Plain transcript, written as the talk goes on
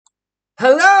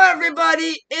Hello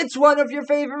everybody, it's one of your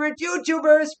favorite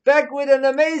YouTubers back with an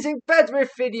amazing pet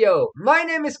riff video. My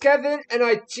name is Kevin and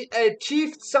I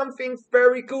achieved something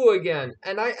very cool again.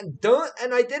 And I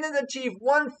didn't achieve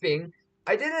one thing,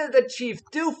 I didn't achieve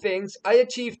two things, I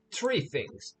achieved three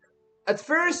things. At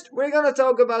first, we're gonna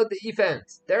talk about the event.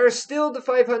 There is still the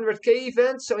 500k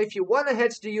event, so if you wanna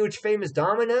hatch the huge famous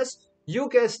Dominus, you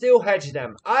can still hatch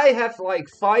them. I have like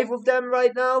 5 of them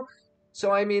right now, so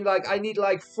I need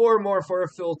like 4 more for a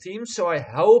full team, so I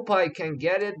hope I can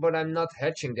get it, but I'm not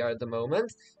hatching there at the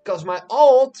moment. Because my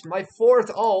fourth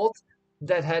alt,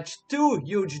 that hatched 2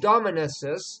 huge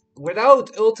Dominuses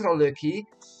without Ultra Lucky,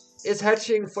 is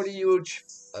hatching for the huge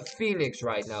Phoenix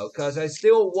right now, because I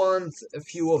still want a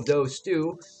few of those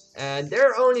too, and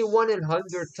they're only 1 in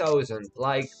 100,000.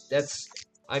 Like,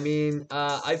 I think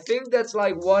that's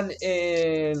like 1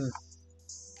 in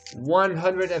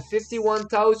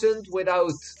 151,000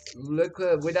 without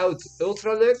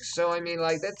Ultra Lux. So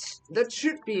that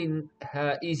should be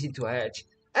easy to hatch.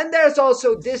 And there's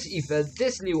also this event,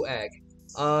 this new egg.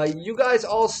 You guys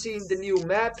all seen the new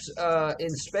maps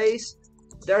in space.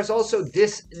 There's also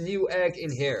this new egg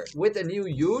in here with a new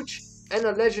huge and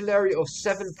a legendary of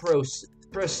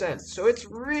 7%. So it's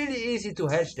really easy to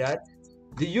hatch that.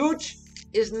 The huge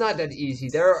is not that easy.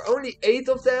 There are only 8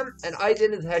 of them and I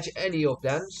didn't hatch any of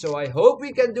them. So I hope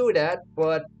we can do that,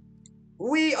 but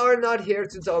we are not here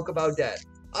to talk about that.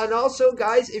 And also,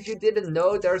 guys, if you didn't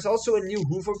know, there's also a new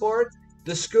hoverboard,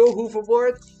 the Skull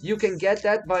hoverboard. You can get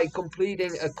that by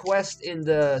completing a quest in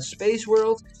the space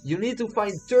world. You need to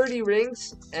find 30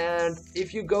 rings, and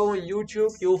if you go on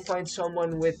YouTube, you'll find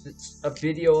someone with a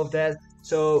video of that.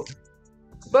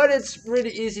 But it's really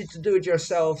easy to do it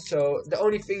yourself, so the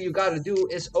only thing you gotta do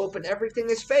is open everything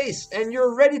in space, and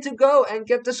you're ready to go and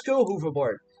get the Skull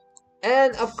hoverboard.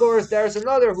 And of course, there's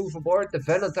another hoverboard, the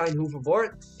Valentine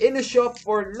hoverboard, in the shop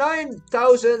for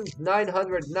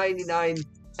 9,999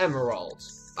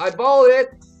 emeralds. I bought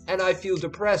it, and I feel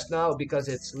depressed now because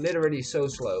it's literally so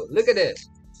slow. Look at this.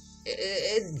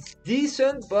 It's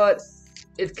decent, but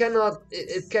it cannot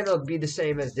be the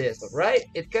same as this, right?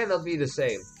 It cannot be the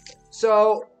same.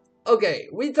 So, okay,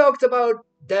 we talked about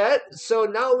that, so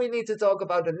now we need to talk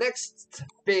about the next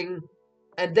thing,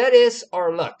 and that is our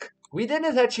luck. We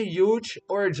didn't hatch a huge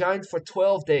or a giant for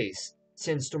 12 days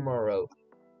since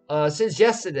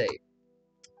yesterday.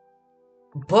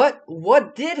 But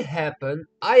what did happen,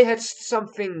 I hatched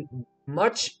something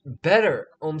much better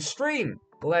on stream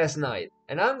last night,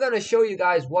 and I'm gonna show you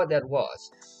guys what that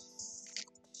was.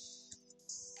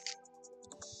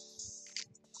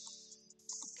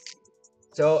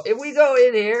 So if we go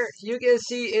in here, you can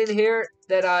see in here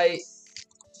that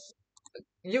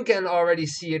you can already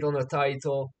see it on the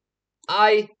title.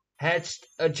 I hatched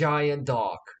a giant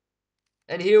dog.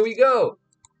 And here we go.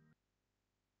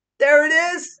 There it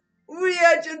is. We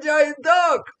hatched a giant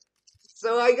dog.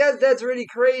 So I guess that's really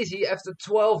crazy after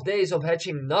 12 days of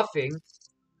hatching nothing.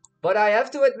 But I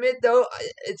have to admit though,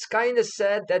 it's kind of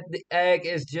sad that the egg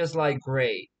is just like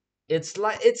gray. It's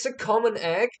a common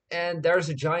egg and there's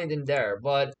a giant in there,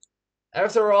 but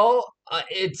after all,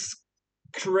 it's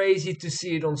crazy to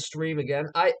see it on stream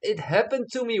again. It happened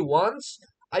to me once.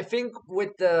 I think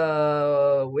with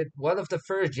one of the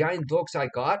first giant dogs I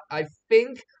got. I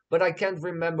think, but I can't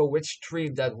remember which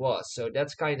stream that was. So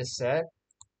that's kind of sad.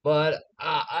 But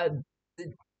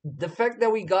the fact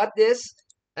that we got this,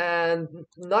 and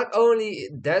not only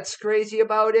that's crazy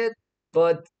about it,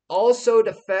 but also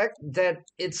the fact that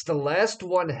it's the last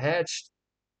one hatched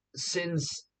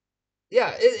since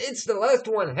it's the last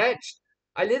one hatched.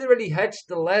 I literally hatched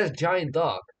the last giant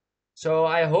dog. So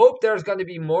I hope there's gonna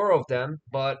be more of them,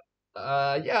 but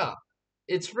yeah.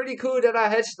 It's pretty cool that I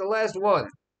hatched the last one.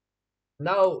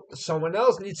 Now someone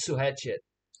else needs to hatch it.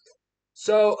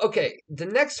 So, okay, the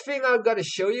next thing I'm gonna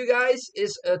show you guys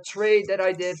is a trade that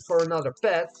I did for another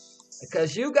pet.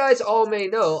 Because you guys all may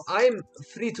know, I'm the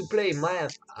free to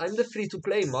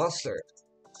play master.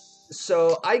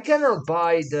 So I cannot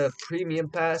buy the premium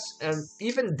pass, and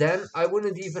even then I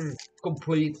wouldn't even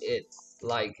complete it.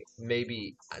 Like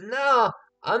maybe no,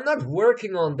 I'm not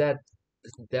working on that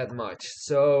much.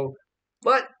 So,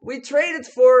 but we traded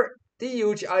for the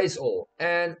huge ice ore,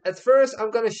 and at first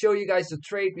I'm gonna show you guys the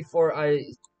trade before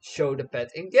I show the pet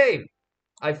in game.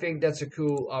 I think that's a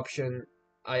cool option.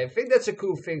 I think that's a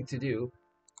cool thing to do.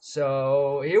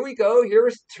 So here we go. Here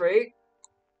is the trade.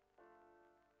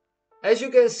 As you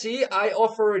can see, I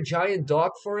offer a giant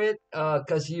dog for it,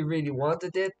 cause he really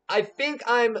wanted it. I think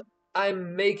I'm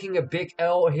making a big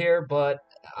L here, but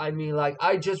I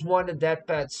just wanted that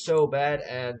pet so bad,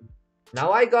 and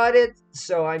now I got it.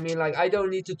 So I don't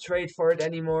need to trade for it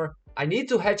anymore. I need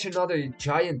to hatch another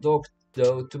giant dog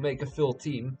though to make a full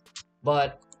team.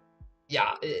 But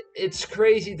yeah, it's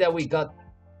crazy that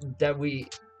we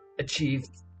achieved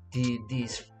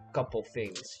these couple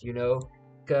things, you know?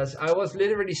 Because I was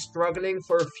literally struggling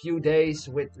for a few days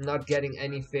with not getting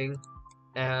anything,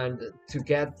 and to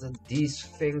get these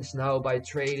things now by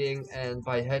trading and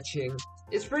by hatching,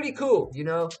 it's pretty cool, you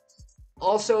know?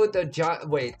 Also,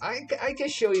 wait, I can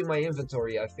show you my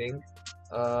inventory, I think.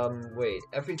 Wait,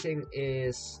 everything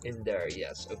is in there,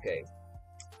 yes, okay.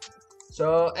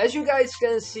 So, as you guys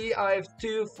can see, I have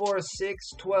 2, 4, 6,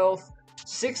 12,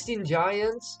 16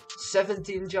 giants,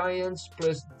 17 giants,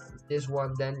 plus this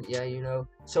one then, yeah, you know.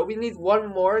 So we need one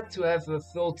more to have a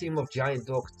full team of giant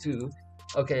dog too.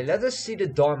 Okay, let us see the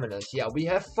dominus. Yeah, we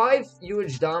have 5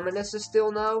 huge dominuses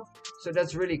still now, so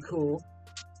that's really cool.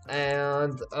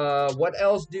 And what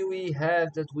else do we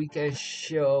have that we can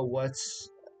show? What's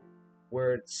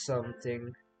worth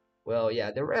something? Well,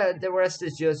 yeah, the rest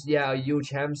is just, yeah, a huge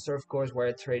hamster, of course, where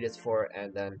I traded for,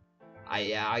 and then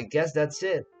I guess that's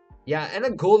it. Yeah, and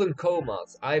a golden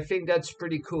comoth. I think that's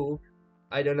pretty cool.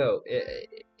 I don't know.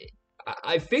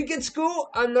 I think it's cool.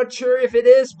 I'm not sure if it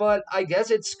is, but I guess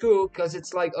it's cool because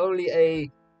it's like only a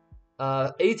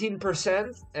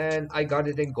 18%, and I got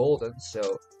it in golden.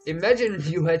 So imagine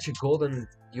you had your golden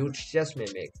huge chest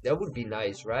mimic. That would be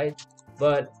nice, right?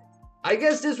 But I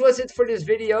guess this was it for this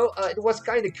video. It was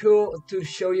kind of cool to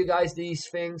show you guys these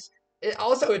things. It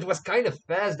was kind of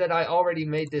fast that I already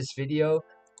made this video.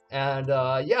 And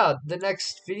yeah, the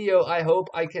next video I hope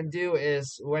I can do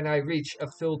is when I reach a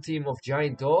full team of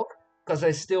giant dog, because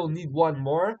I still need one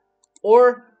more,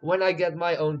 or when I get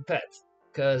my own pet,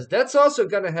 because that's also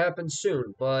gonna happen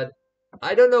soon, but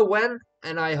I don't know when,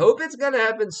 and I hope it's gonna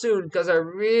happen soon, because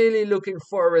I'm really looking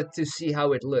forward to see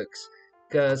how it looks,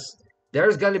 because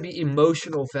there's gonna be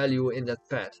emotional value in that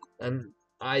pet, and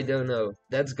I don't know,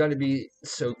 that's gonna be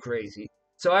so crazy.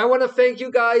 So I want to thank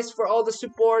you guys for all the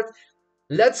support.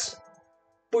 Let's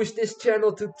push this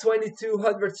channel to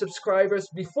 2200 subscribers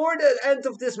before the end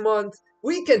of this month.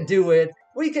 We can do it.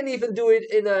 We can even do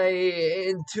it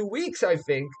in 2 weeks, I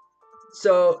think.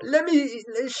 So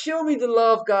show me the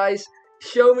love, guys.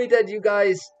 Show me that you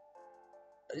guys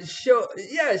show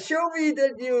me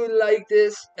that you like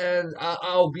this, and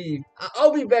I'll be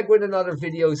back with another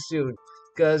video soon,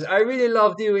 because I really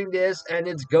love doing this and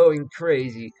it's going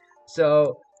crazy.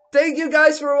 So thank you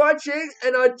guys for watching,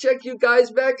 and I'll check you guys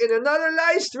back in another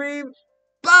live stream.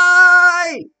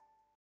 Bye.